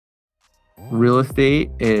Real estate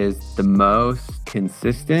is the most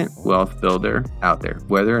consistent wealth builder out there.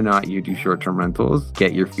 Whether or not you do short-term rentals,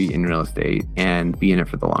 get your feet in real estate and be in it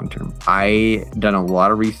for the long term. I done a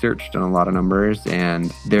lot of research, done a lot of numbers,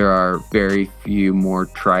 and there are very few more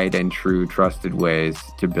tried and true trusted ways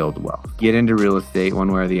to build wealth. Get into real estate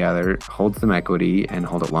one way or the other, hold some equity and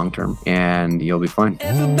hold it long term, and you'll be fine.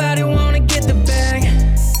 Everybody wanna get the bag,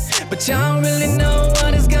 but y'all don't really know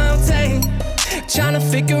what it's gonna take. Trying to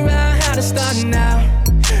figure out how to start now.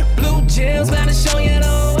 Blue Gems about to show you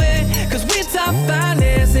the way, cause we talk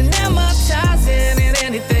finance and amortizing and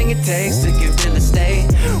anything it takes to get real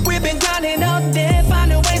estate. We've been grinding all day,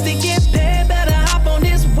 finding ways to get there. Better hop on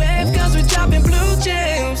this wave, cause we're dropping blue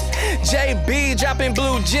gems. JB dropping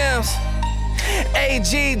blue gems,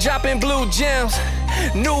 AG dropping blue gems.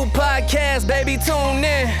 New podcast, baby, tune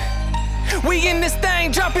in. We in this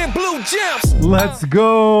thing dropping blue gems. Let's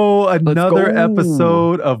go. Another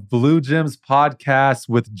episode of Blue Gems podcast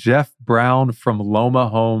with Jeff Brown from Loma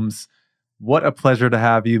Homes. What a pleasure to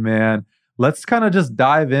have you, man. Let's kind of just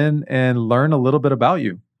dive in and learn a little bit about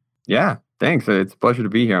you. Yeah, thanks. It's a pleasure to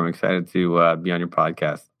be here. I'm excited to be on your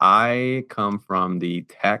podcast. I come from the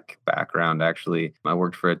tech background, actually. I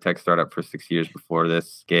worked for a tech startup for 6 years before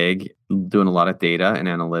this gig, doing a lot of data and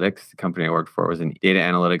analytics. The company I worked for was in data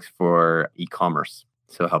analytics for e-commerce.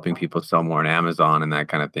 So helping people sell more on Amazon and that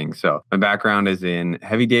kind of thing. So my background is in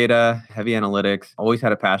heavy data, heavy analytics. Always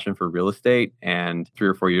had a passion for real estate. And 3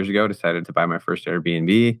 or 4 years ago, decided to buy my first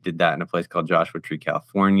Airbnb. Did that in a place called Joshua Tree,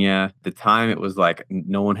 California. At the time, it was like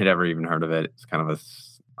no one had ever even heard of it. It's kind of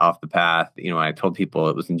off the path. When I told people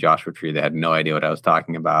it was in Joshua Tree, they had no idea what I was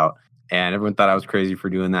talking about. And everyone thought I was crazy for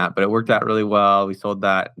doing that, but it worked out really well. We sold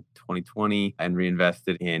that in 2020 and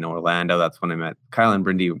reinvested in Orlando. That's when I met Kyle and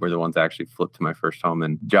Brindy, were the ones that actually flipped to my first home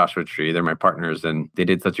in Joshua Tree. They're my partners and they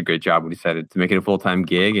did such a great job. We decided to make it a full-time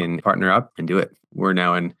gig and partner up and do it. We're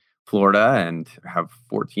now in Florida and have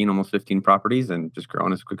 14, almost 15 properties and just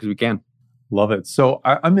growing as quick as we can. Love it. So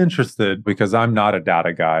I'm interested because I'm not a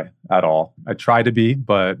data guy at all. I try to be,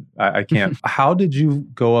 but I can't. How did you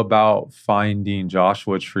go about finding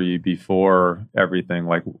Joshua Tree before everything?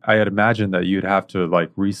 Like, I had imagined that you'd have to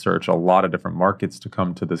research a lot of different markets to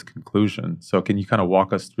come to this conclusion. So can you kind of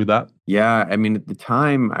walk us through that? Yeah. I mean, at the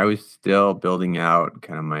time, I was still building out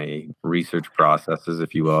kind of my research processes,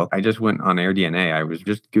 if you will. I just went on AirDNA. I was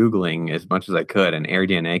just Googling as much as I could, and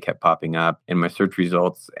AirDNA kept popping up in my search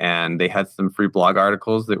results, and they had some free blog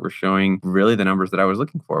articles that were showing really the numbers that I was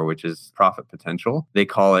looking for, which is profit potential. They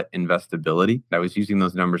call it investability. I was using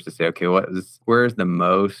those numbers to say, okay, where is the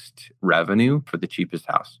most revenue for the cheapest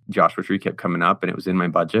house? Joshua Tree kept coming up and it was in my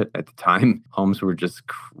budget. At the time, homes were just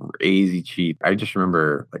crazy cheap. I just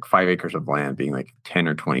remember 5 acres of land being 10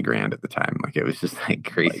 or 20 grand at the time. It was just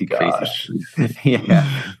crazy.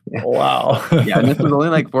 Yeah. Wow. Yeah. And this was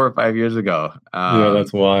only 4 or 5 years ago. Yeah,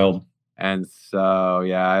 that's wild. And so,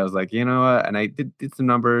 yeah, I was like, you know what? And I did some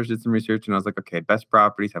numbers, did some research, and I was like, okay, best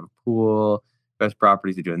properties have a pool. Best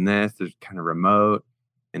properties are doing this. There's kind of remote.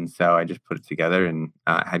 And so I just put it together and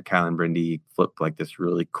had Kyle and Brindy flip this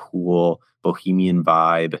really cool bohemian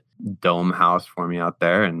vibe dome house for me out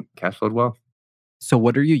there, and cash flowed well. So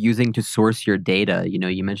what are you using to source your data?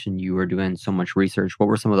 You mentioned you were doing so much research. What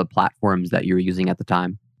were some of the platforms that you were using at the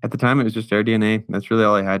time? At the time, it was just AirDNA. That's really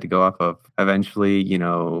all I had to go off of. Eventually,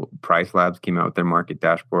 Price Labs came out with their market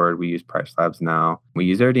dashboard. We use Price Labs now. We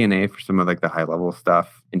use AirDNA for some of the high-level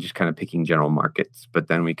stuff and just kind of picking general markets. But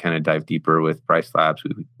then we kind of dive deeper with Price Labs.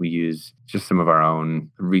 We use just some of our own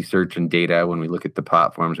research and data. When we look at the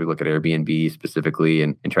platforms, we look at Airbnb specifically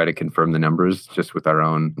and try to confirm the numbers just with our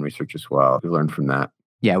own research as well. We learned from that.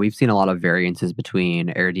 Yeah, we've seen a lot of variances between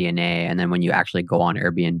AirDNA and then when you actually go on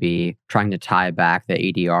Airbnb, trying to tie back the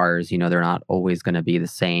ADRs, they're not always going to be the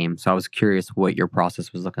same. So I was curious what your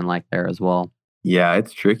process was looking like there as well. Yeah,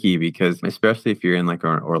 it's tricky because especially if you're in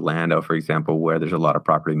Orlando, for example, where there's a lot of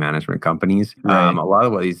property management companies, Right. a lot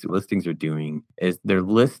of what these listings are doing is they're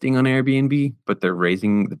listing on Airbnb, but they're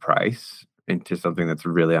raising the price into something that's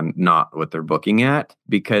really not what they're booking at,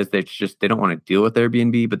 because they don't want to deal with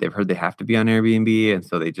Airbnb, but they've heard they have to be on Airbnb. And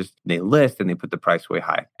so they list and they put the price way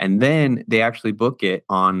high. And then they actually book it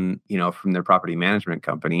on, from their property management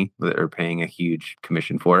company that they're paying a huge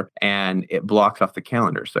commission for, and it blocks off the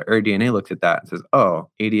calendar. So AirDNA looks at that and says, oh,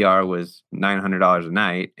 ADR was $900 a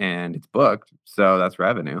night and it's booked. So that's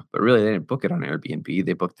revenue. But really, they didn't book it on Airbnb.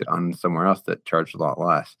 They booked it on somewhere else that charged a lot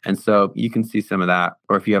less. And so you can see some of that.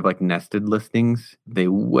 Or if you have nested listings, they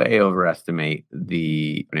way overestimate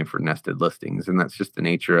the revenue for nested listings. And that's just the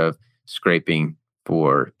nature of scraping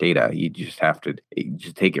for data. You just have to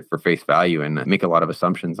just take it for face value and make a lot of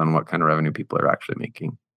assumptions on what kind of revenue people are actually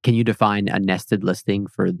making. Can you define a nested listing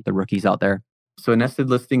for the rookies out there? So a nested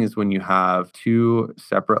listing is when you have two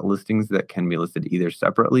separate listings that can be listed either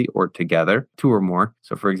separately or together, two or more.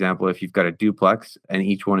 So for example, if you've got a duplex and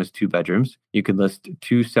each one is 2 bedrooms, you could list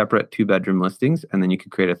two separate 2-bedroom listings, and then you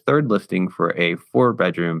could create a third listing for a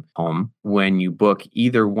 4-bedroom home. When you book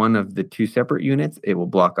either one of the 2 separate units, it will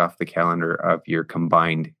block off the calendar of your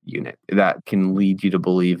combined unit. That can lead you to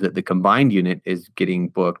believe that the combined unit is getting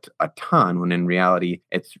booked a ton, when in reality,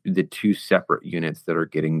 it's the 2 separate units that are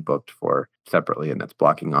getting booked for separately, and that's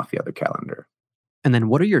blocking off the other calendar. And then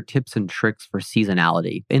what are your tips and tricks for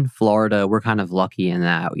seasonality? In Florida, we're kind of lucky in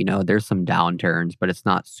that, there's some downturns, but it's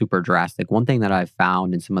not super drastic. One thing that I've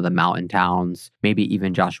found in some of the mountain towns, maybe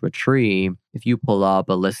even Joshua Tree, if you pull up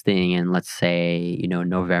a listing in, let's say,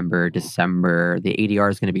 November, December, the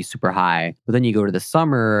ADR is going to be super high. But then you go to the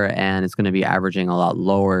summer and it's going to be averaging a lot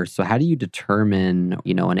lower. So how do you determine,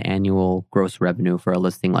 an annual gross revenue for a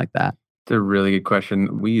listing like that? It's a really good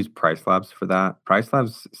question. We use Price Labs for that. Price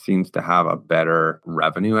Labs seems to have a better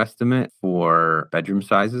revenue estimate for bedroom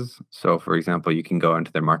sizes. So for example, you can go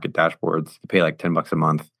into their market dashboards, pay like $10 a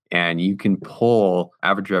month, and you can pull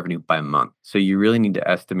average revenue by month. So you really need to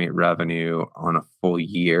estimate revenue on a full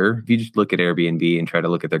year. If you just look at Airbnb and try to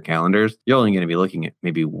look at their calendars, you're only going to be looking at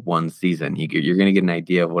maybe one season. You're going to get an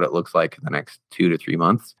idea of what it looks like in the next 2 to 3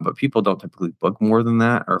 months. But people don't typically book more than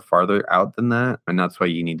that or farther out than that. And that's why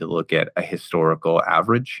you need to look at a historical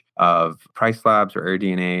average of Price Labs or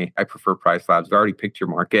AirDNA. I prefer Price Labs. You've already picked your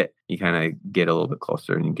market. You kind of get a little bit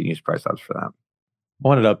closer and you can use Price Labs for that. I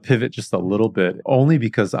wanted to pivot just a little bit, only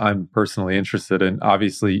because I'm personally interested, and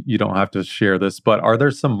obviously you don't have to share this, but are there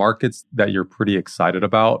some markets that you're pretty excited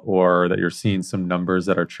about, or that you're seeing some numbers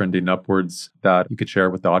that are trending upwards that you could share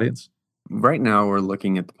with the audience? Right now, we're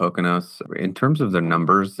looking at the Poconos. In terms of the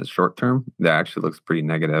numbers, the short term, that actually looks pretty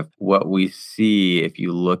negative. What we see, if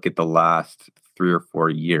you look at the last 3 or 4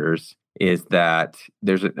 years, is that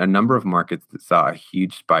there's a number of markets that saw a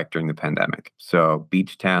huge spike during the pandemic. So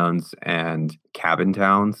beach towns and cabin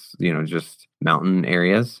towns, just mountain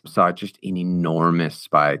areas, saw just an enormous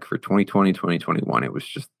spike for 2020, 2021. It was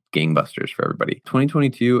just gangbusters for everybody.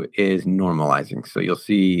 2022 is normalizing. So you'll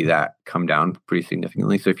see that come down pretty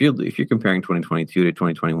significantly. So if you're comparing 2022 to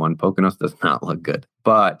 2021, Poconos does not look good.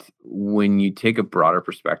 But when you take a broader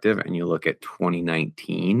perspective and you look at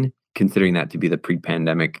 2019, considering that to be the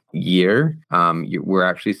pre-pandemic year, we're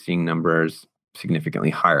actually seeing numbers significantly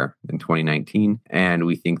higher than 2019. And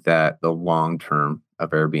we think that the long term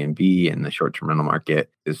of Airbnb and the short-term rental market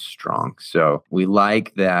is strong. So we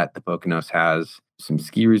like that the Poconos has some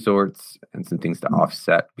ski resorts and some things to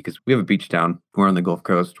offset, because we have a beach town. We're on the Gulf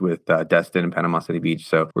Coast with Destin and Panama City Beach.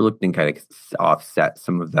 So we're looking to kind of offset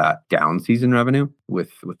some of that down season revenue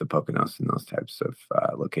with the Poconos and those types of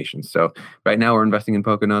locations. So right now we're investing in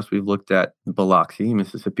Poconos. We've looked at Biloxi,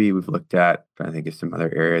 Mississippi. We've looked at, I think, of some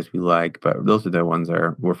other areas we like, but those are the ones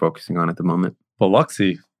that we're focusing on at the moment.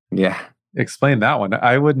 Biloxi? Yeah. Explain that one.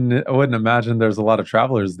 I wouldn't imagine there's a lot of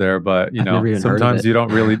travelers there, but sometimes you don't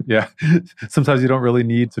really, sometimes you don't really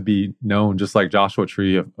need to be known, just like Joshua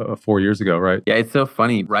Tree 4 years ago, right? Yeah, it's so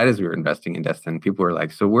funny. Right as we were investing in Destin, people were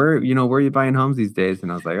like, "So where are you buying homes these days?"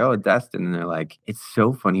 And I was like, "Oh, Destin." And they're like, "It's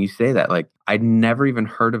so funny you say that. Like, I'd never even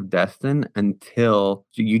heard of Destin until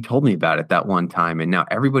you told me about it that one time. And now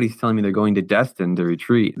everybody's telling me they're going to Destin to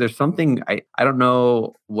retreat." There's something, I don't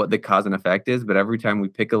know what the cause and effect is, but every time we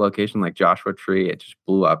pick a location like Joshua Tree, it just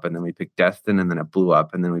blew up. And then we picked Destin and then it blew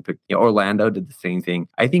up. And then we picked Orlando, did the same thing.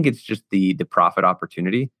 I think it's just the profit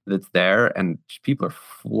opportunity that's there. And people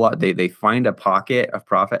are they find a pocket of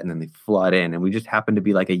profit and then they flood in. And we just happen to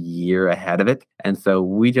be like a year ahead of it. And so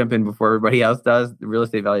we jump in before everybody else does. The real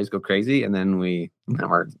estate values go crazy. And then we're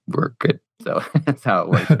good. So that's how it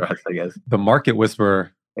works for us, I guess. The market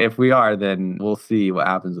whisperer. If we are, then we'll see what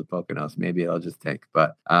happens with Poconos. Maybe it'll just take.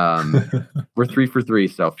 But we're 3 for 3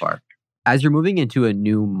 so far. As you're moving into a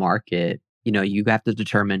new market, you have to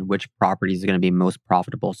determine which properties are going to be most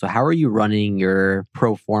profitable. So how are you running your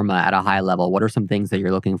pro forma at a high level? What are some things that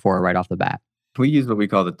you're looking for right off the bat? We use what we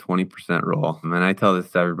call the 20% rule. And I tell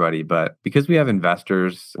this to everybody, but because we have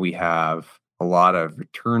investors, we have a lot of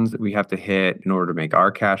returns that we have to hit in order to make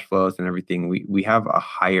our cash flows and everything. We have a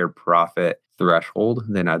higher profit threshold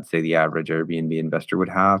than I'd say the average Airbnb investor would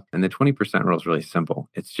have. And the 20% rule is really simple.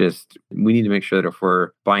 It's just, we need to make sure that if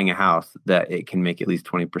we're buying a house, that it can make at least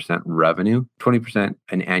 20% revenue, 20%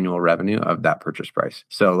 an annual revenue of that purchase price.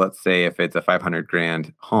 So let's say if it's a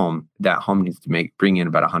 $500,000 home, that home needs to bring in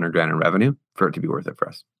about $100,000 in revenue for it to be worth it for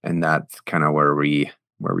us. And that's kind of where we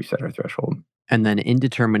set our threshold. And then in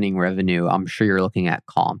determining revenue, I'm sure you're looking at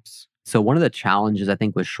comps. So one of the challenges I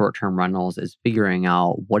think with short-term rentals is figuring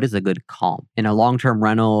out what is a good comp. In a long-term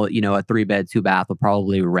rental, a 3-bed, 2-bath will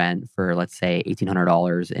probably rent for, let's say,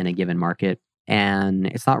 $1,800 in a given market. And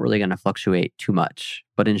it's not really going to fluctuate too much.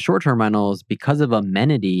 But in short-term rentals, because of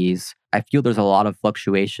amenities, I feel there's a lot of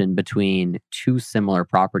fluctuation between two similar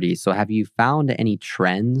properties. So have you found any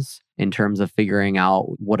trends in terms of figuring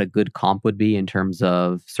out what a good comp would be in terms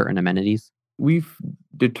of certain amenities? We've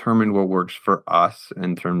determined what works for us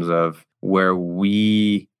in terms of where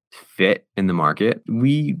we fit in the market.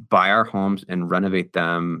 We buy our homes and renovate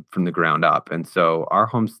them from the ground up. And so our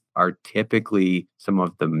homes are typically some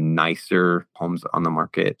of the nicer homes on the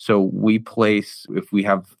market. So we place, if we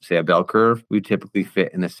have, say, a bell curve, we typically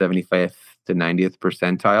fit in the 75th to 90th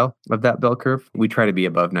percentile of that bell curve. We try to be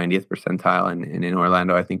above 90th percentile. And in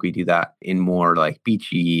Orlando, I think we do that in more like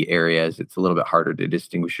beachy areas. It's a little bit harder to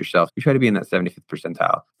distinguish yourself. We try to be in that 75th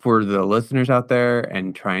percentile. For the listeners out there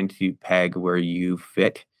and trying to peg where you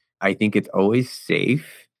fit, I think it's always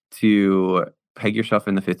safe to peg yourself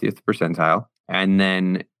in the 50th percentile, and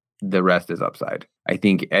then the rest is upside. I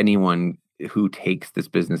think anyone who takes this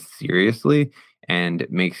business seriously and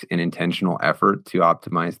makes an intentional effort to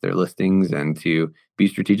optimize their listings and to be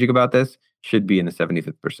strategic about this should be in the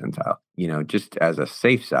 75th percentile. Just as a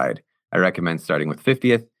safe side, I recommend starting with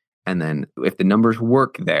 50th. And then if the numbers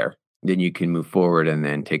work there, then you can move forward and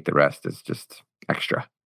then take the rest as just extra.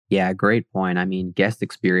 Yeah, great point. I mean, guest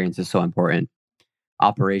experience is so important.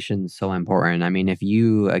 Operations so important. I mean, if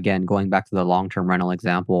you, again, going back to the long-term rental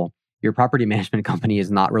example, your property management company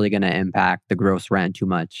is not really going to impact the gross rent too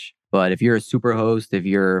much. But if you're a super host, if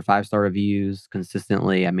you're 5-star reviews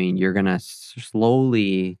consistently, I mean, you're going to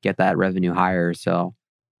slowly get that revenue higher. So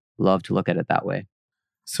love to look at it that way.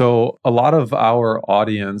 So a lot of our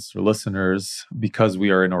audience or listeners, because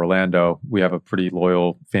we are in Orlando, we have a pretty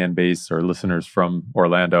loyal fan base or listeners from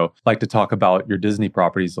Orlando, like to talk about your Disney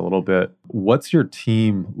properties a little bit. What's your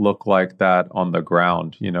team look like that on the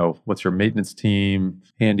ground? What's your maintenance team,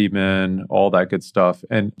 handyman, all that good stuff?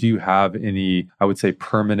 And do you have any, I would say,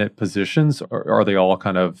 permanent positions, or are they all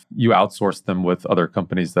kind of, you outsource them with other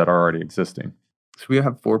companies that are already existing? So we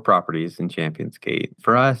have 4 properties in Champions Gate.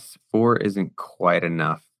 For us, 4 isn't quite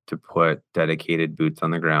enough to put dedicated boots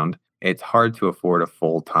on the ground. It's hard to afford a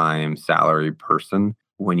full-time salary person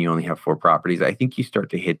when you only have 4 properties. I think you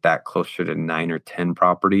start to hit that closer to 9 or 10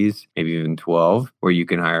 properties, maybe even 12, where you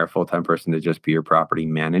can hire a full-time person to just be your property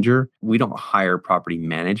manager. We don't hire property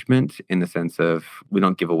management in the sense of we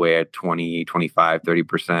don't give away a 20, 25,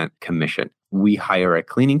 30% commission. We hire a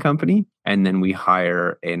cleaning company and then we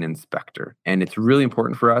hire an inspector. And it's really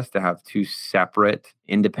important for us to have 2 separate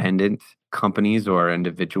independent companies or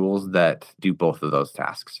individuals that do both of those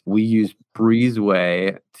tasks. We use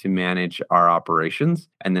Breezeway to manage our operations.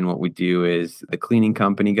 And then what we do is the cleaning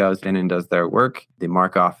company goes in and does their work. They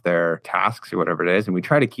mark off their tasks or whatever it is. And we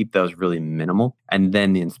try to keep those really minimal. And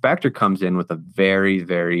then the inspector comes in with a very,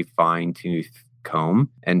 very fine-tooth comb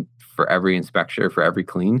and for every inspection, for every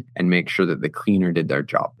clean, and make sure that the cleaner did their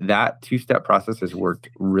job. That 2-step process has worked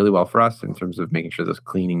really well for us in terms of making sure those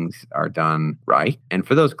cleanings are done right. And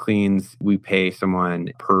for those cleans, we pay someone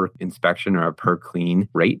per inspection or a per clean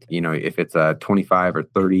rate. If it's a 25 or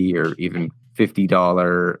 30 or even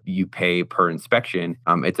 $50 you pay per inspection,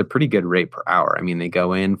 it's a pretty good rate per hour. I mean, they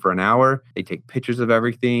go in for an hour, they take pictures of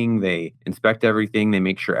everything, they inspect everything, they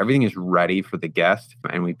make sure everything is ready for the guest,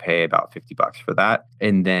 and we pay about $50 for that.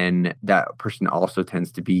 And then that person also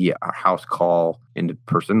tends to be a house call into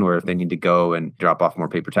person where if they need to go and drop off more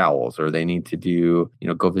paper towels or they need to do,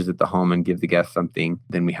 go visit the home and give the guest something,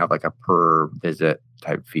 then we have like a per visit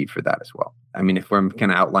type fee for that as well. I mean, if we're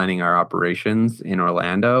kind of outlining our operations in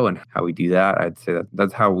Orlando and how we do that, I'd say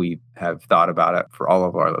that's how we have thought about it for all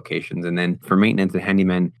of our locations. And then for maintenance and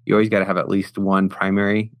handyman, you always got to have at least one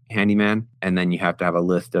primary handyman. And then you have to have a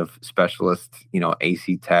list of specialists,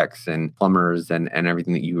 AC techs and plumbers and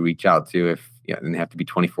everything that you reach out to. And they have to be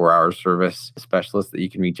 24-hour service specialists that you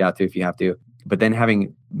can reach out to if you have to. But then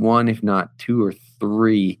having one, if not 2 or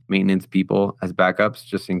 3 maintenance people as backups,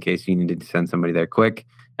 just in case you need to send somebody there quick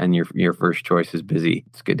and your first choice is busy,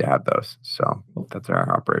 it's good to have those. So that's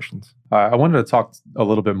our operations. I wanted to talk a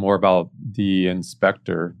little bit more about the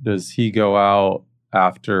inspector. Does he go out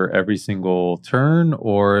after every single turn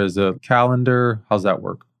or is it a calendar? How's that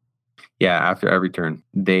work? Yeah, after every turn.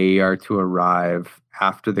 They are to arrive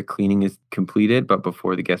after the cleaning is completed, but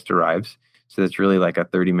before the guest arrives. So it's really like a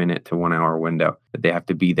 30-minute to 1-hour window that they have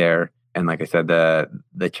to be there. And like I said, the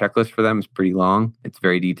checklist for them is pretty long. It's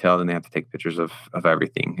very detailed and they have to take pictures of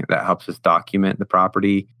everything. That helps us document the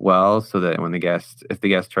property well so that if the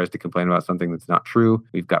guest tries to complain about something that's not true,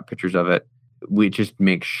 we've got pictures of it. We just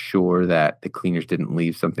make sure that the cleaners didn't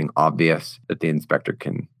leave something obvious that the inspector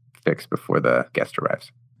can fix before the guest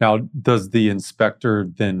arrives. Now, does the inspector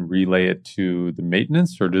then relay it to the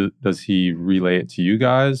maintenance, or does he relay it to you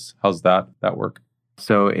guys? How's that work?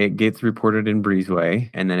 So it gets reported in Breezeway.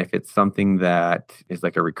 And then if it's something that is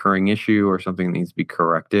like a recurring issue or something that needs to be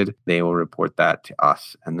corrected, they will report that to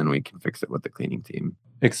us. And then we can fix it with the cleaning team.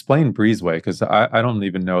 Explain Breezeway, because I don't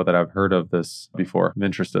even know that I've heard of this before. I'm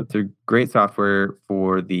interested. It's a great software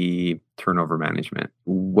for the turnover management.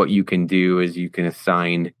 What you can do is you can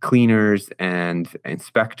assign cleaners and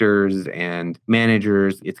inspectors and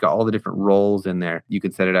managers. It's got all the different roles in there. You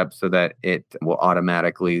can set it up so that it will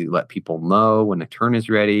automatically let people know when a turn is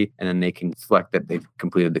ready, and then they can select that they've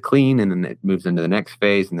completed the clean, and then it moves into the next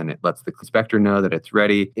phase, and then it lets the inspector know that it's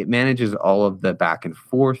ready. It manages all of the back and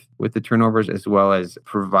forth with the turnovers, as well as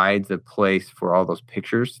provides a place for all those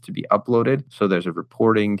pictures to be uploaded. So there's a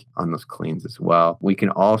reporting on those cleans as well. We can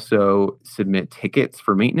also submit tickets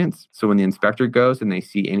for maintenance. So when the inspector goes and they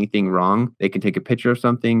see anything wrong, they can take a picture of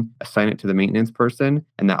something, assign it to the maintenance person,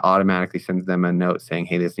 and that automatically sends them a note saying,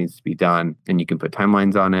 hey, this needs to be done. And you can put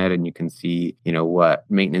timelines on it, and you can see, what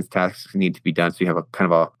maintenance tasks need to be done. So you have a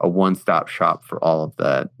kind of a one-stop shop for all of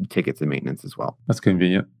the tickets and maintenance as well. That's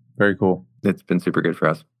convenient. Very cool. It's been super good for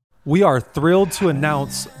us. We are thrilled to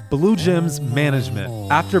announce Blue Gems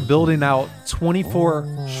Management. After building out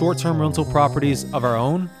 24 short-term rental properties of our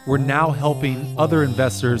own, we're now helping other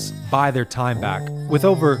investors buy their time back. With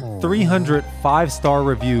over 300 5-star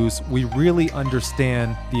reviews, we really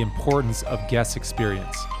understand the importance of guest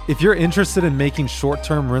experience. If you're interested in making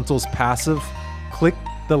short-term rentals passive, click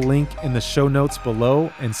the link in the show notes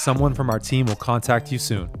below and someone from our team will contact you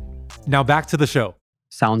soon. Now back to the show.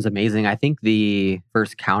 Sounds amazing. I think the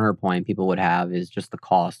first counterpoint people would have is just the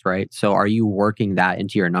cost, right? So are you working that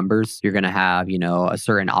into your numbers? You're going to have, a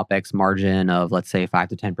certain OpEx margin of, let's say, 5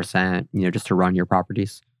 to 10%, just to run your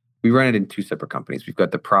properties? We run it in two separate companies. We've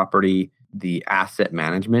got the property, the asset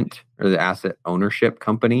management or the asset ownership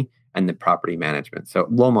company, and the property management. So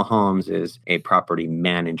Loma Homes is a property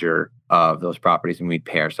manager of those properties, and we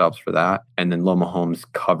pay ourselves for that. And then Loma Homes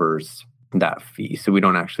covers that fee. So we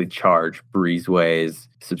don't actually charge Breezeway's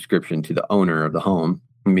subscription to the owner of the home,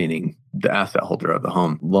 meaning the asset holder of the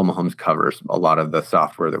home. Loma Homes covers a lot of the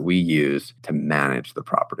software that we use to manage the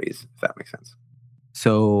properties, if that makes sense.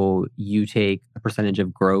 So you take a percentage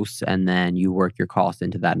of gross and then you work your cost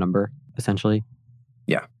into that number, essentially?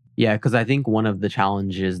 Yeah. Yeah, because I think one of the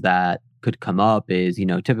challenges that could come up is,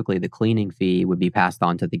 typically the cleaning fee would be passed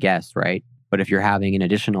on to the guest, right? But if you're having an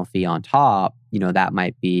additional fee on top, that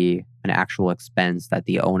might be an actual expense that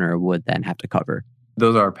the owner would then have to cover.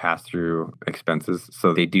 Those are pass-through expenses.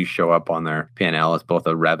 So they do show up on their P&L as both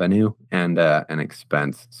a revenue and an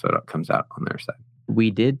expense. So it comes out on their side. We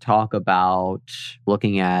did talk about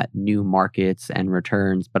looking at new markets and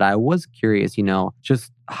returns, but I was curious,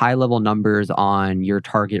 just high-level numbers on your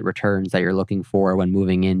target returns that you're looking for when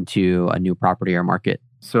moving into a new property or market.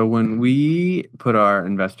 So when we put our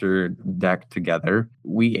investor deck together,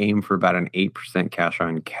 we aim for about an 8% cash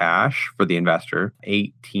on cash for the investor,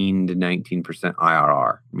 18 to 19%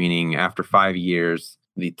 IRR, meaning after 5 years,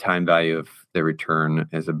 the time value of the return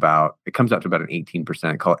is it comes out to about an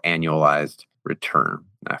 18%, called annualized return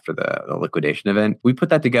after the liquidation event. We put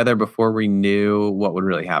that together before we knew what would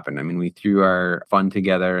really happen. I mean, we threw our fund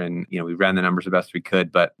together and, we ran the numbers the best we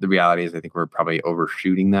could, but the reality is I think we're probably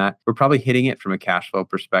overshooting that. We're probably hitting it from a cash flow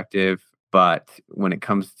perspective, but when it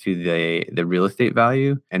comes to the real estate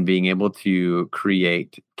value and being able to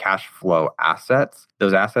create cash flow assets,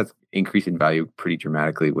 those assets increase in value pretty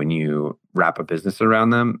dramatically when you wrap a business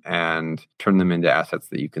around them and turn them into assets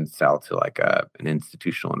that you can sell to like an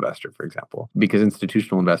institutional investor, for example. Because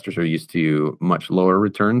institutional investors are used to much lower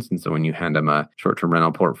returns. And so when you hand them a short-term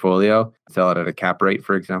rental portfolio, sell it at a cap rate,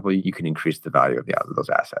 for example, you can increase the value of those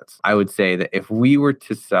assets. I would say that if we were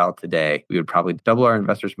to sell today, we would probably double our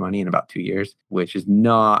investors' money in about 2 years, which is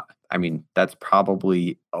not... that's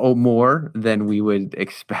probably more than we would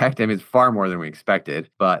expect. It's far more than we expected,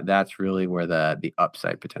 but that's really where the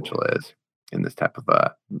upside potential is in this type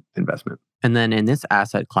of investment. And then in this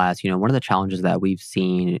asset class, one of the challenges that we've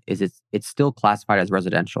seen is it's still classified as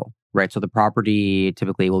residential, right? So the property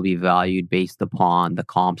typically will be valued based upon the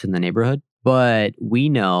comps in the neighborhood, but we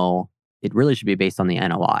know it really should be based on the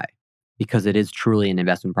NOI because it is truly an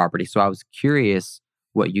investment property. So I was curious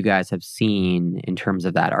what you guys have seen in terms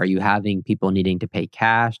of that. Are you having people needing to pay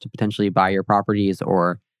cash to potentially buy your properties,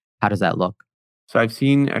 or how does that look? So I've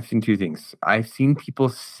seen two things. I've seen people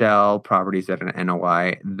sell properties at an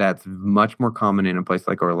NOI that's much more common in a place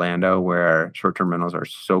like Orlando, where short-term rentals are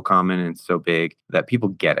so common and so big that people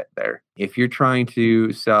get it there. If you're trying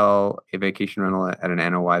to sell a vacation rental at an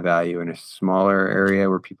NOI value in a smaller area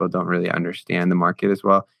where people don't really understand the market as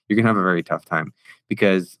well, you're gonna have a very tough time,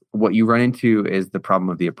 because what you run into is the problem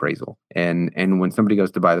of the appraisal. And when somebody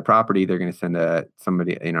goes to buy the property, they're going to send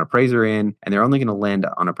somebody, an appraiser in, and they're only going to land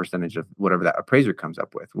on a percentage of whatever that appraiser comes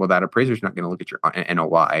up with. Well, that appraiser is not going to look at your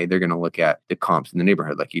NOI. They're going to look at the comps in the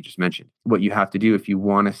neighborhood, like you just mentioned. What you have to do if you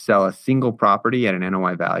want to sell a single property at an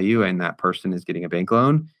NOI value and that person is getting a bank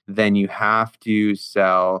loan, then you have to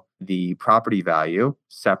sell the property value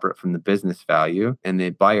separate from the business value, and the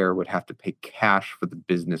buyer would have to pay cash for the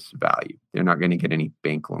business value. They're not going to get any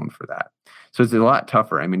bank loan for that. So it's a lot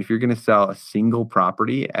tougher. I mean, if you're going to sell a single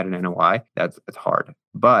property at an NOI, it's hard.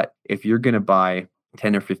 But if you're going to buy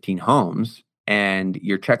 10 or 15 homes and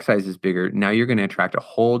your check size is bigger, now you're going to attract a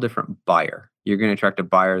whole different buyer. You're going to attract a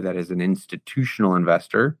buyer that is an institutional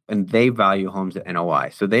investor, and they value homes at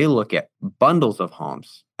NOI. So they look at bundles of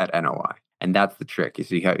homes at NOI. And that's the trick. You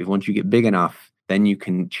see, once you get big enough, then you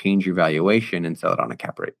can change your valuation and sell it on a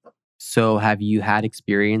cap rate. So have you had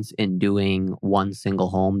experience in doing one single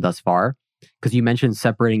home thus far? Because you mentioned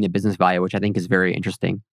separating the business value, which I think is very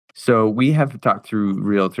interesting. So we have talked through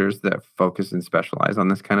realtors that focus and specialize on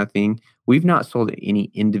this kind of thing. We've not sold any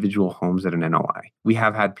individual homes at an NOI. We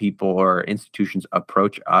have had people or institutions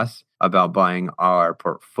approach us about buying our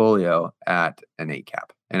portfolio at an 8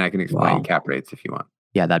 cap. And I can explain cap rates if you want.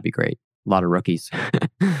 Yeah, that'd be great. A lot of rookies.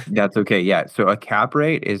 That's okay. Yeah. So a cap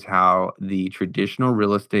rate is how the traditional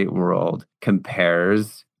real estate world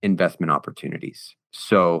compares investment opportunities.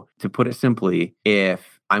 So to put it simply,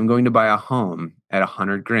 if I'm going to buy a home at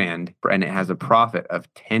 100 grand and it has a profit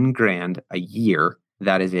of 10 grand a year,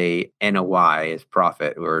 that is a NOI is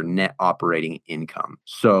profit, or net operating income.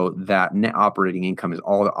 So that net operating income is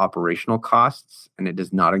all the operational costs, and it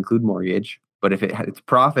does not include mortgage. But if its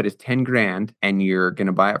profit is 10 grand and you're going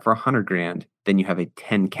to buy it for 100 grand, then you have a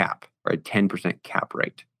 10 cap, or a 10% cap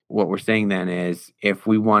rate. What we're saying then is, if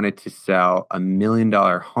we wanted to sell $1 million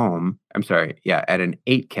home, at an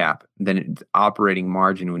 8 cap, then its operating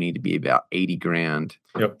margin would need to be about 80 grand.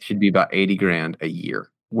 Yep. It should be about 80 grand a year.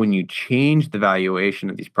 When you change the valuation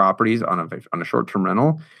of these properties on a short-term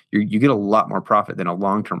rental, you get a lot more profit than a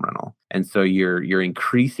long-term rental. And so you're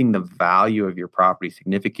increasing the value of your property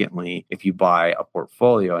significantly if you buy a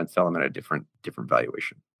portfolio and sell them at a different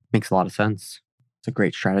valuation. Makes a lot of sense. It's a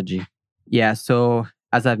great strategy. Yeah. So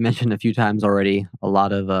as I've mentioned a few times already, a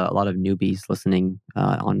lot of newbies listening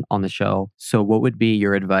on the show. So what would be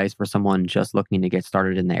your advice for someone just looking to get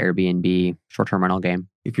started in the Airbnb short-term rental game?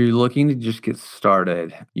 If you're looking to just get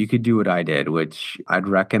started, you could do what I did, which I'd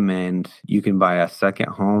recommend. You can buy a second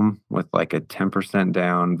home with like a 10%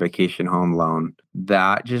 down vacation home loan.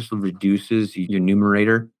 That just reduces your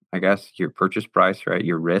numerator, I guess, your purchase price, right?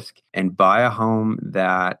 Your risk. And buy a home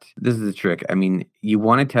that, this is the trick. I mean, you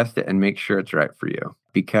want to test it and make sure it's right for you,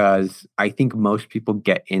 because I think most people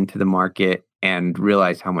get into the market and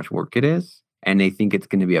realize how much work it is, and they think it's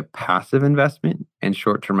going to be a passive investment, and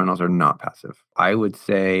short-term rentals are not passive. I would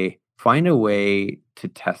say find a way to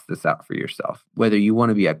test this out for yourself, whether you want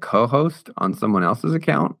to be a co-host on someone else's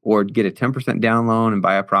account or get a 10% down loan and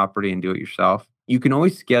buy a property and do it yourself. You can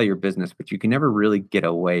always scale your business, but you can never really get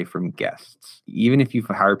away from guests. Even if you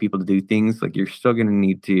hire people to do things, like, you're still going to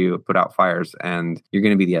need to put out fires, and you're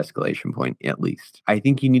going to be the escalation point at least. I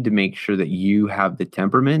think you need to make sure that you have the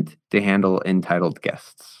temperament to handle entitled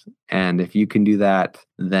guests. And if you can do that,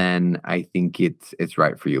 then I think it's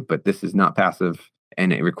right for you. But this is not passive,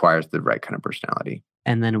 and it requires the right kind of personality.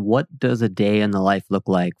 And then what does a day in the life look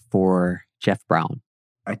like for Jeff Brown?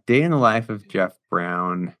 A day in the life of Jeff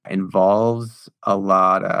Brown involves a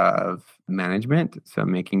lot of management. So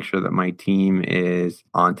making sure that my team is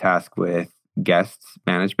on task with guests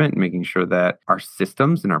management, making sure that our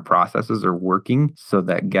systems and our processes are working so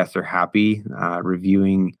that guests are happy,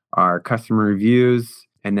 reviewing our customer reviews.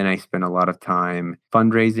 And then I spend a lot of time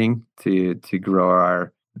fundraising to grow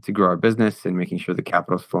our business and making sure the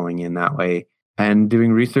capital is flowing in that way, and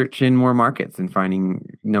doing research in more markets and finding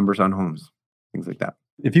numbers on homes, things like that.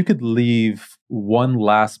 If you could leave one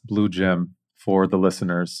last blue gem for the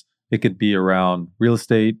listeners, it could be around real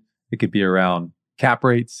estate, it could be around cap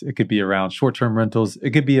rates, it could be around short-term rentals,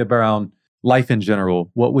 it could be around life in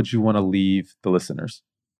general. What would you want to leave the listeners?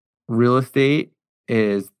 Real estate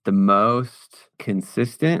is the most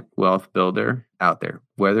consistent wealth builder out there.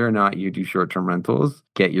 Whether or not you do short-term rentals,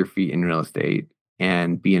 get your feet in real estate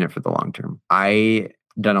and be in it for the long term. I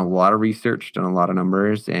done a lot of research, done a lot of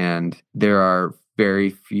numbers, and there are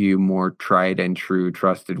very few more tried and true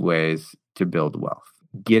trusted ways to build wealth.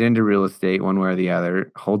 Get into real estate one way or the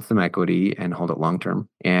other, hold some equity and hold it long term,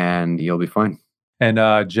 and you'll be fine.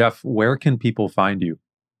 And Jeff, where can people find you?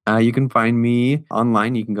 You can find me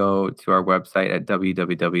online. You can go to our website at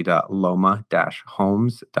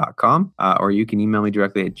www.loma-homes.com, or you can email me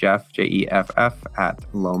directly at Jeff, Jeff, at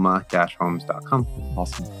loma-homes.com.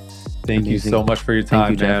 Awesome. Thank you so much for your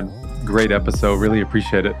time, man. Great episode. Really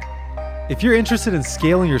appreciate it. If you're interested in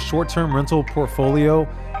scaling your short-term rental portfolio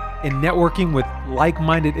and networking with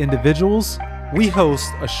like-minded individuals, we host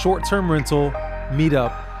a short-term rental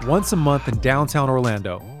meetup once a month in downtown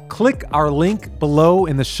Orlando. Click our link below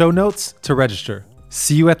in the show notes to register.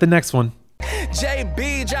 See you at the next one.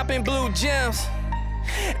 JB dropping blue gems.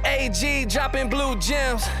 AG dropping blue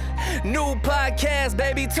gems. New podcast,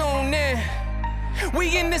 baby, tune in.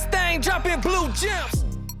 We in this thing dropping blue gems.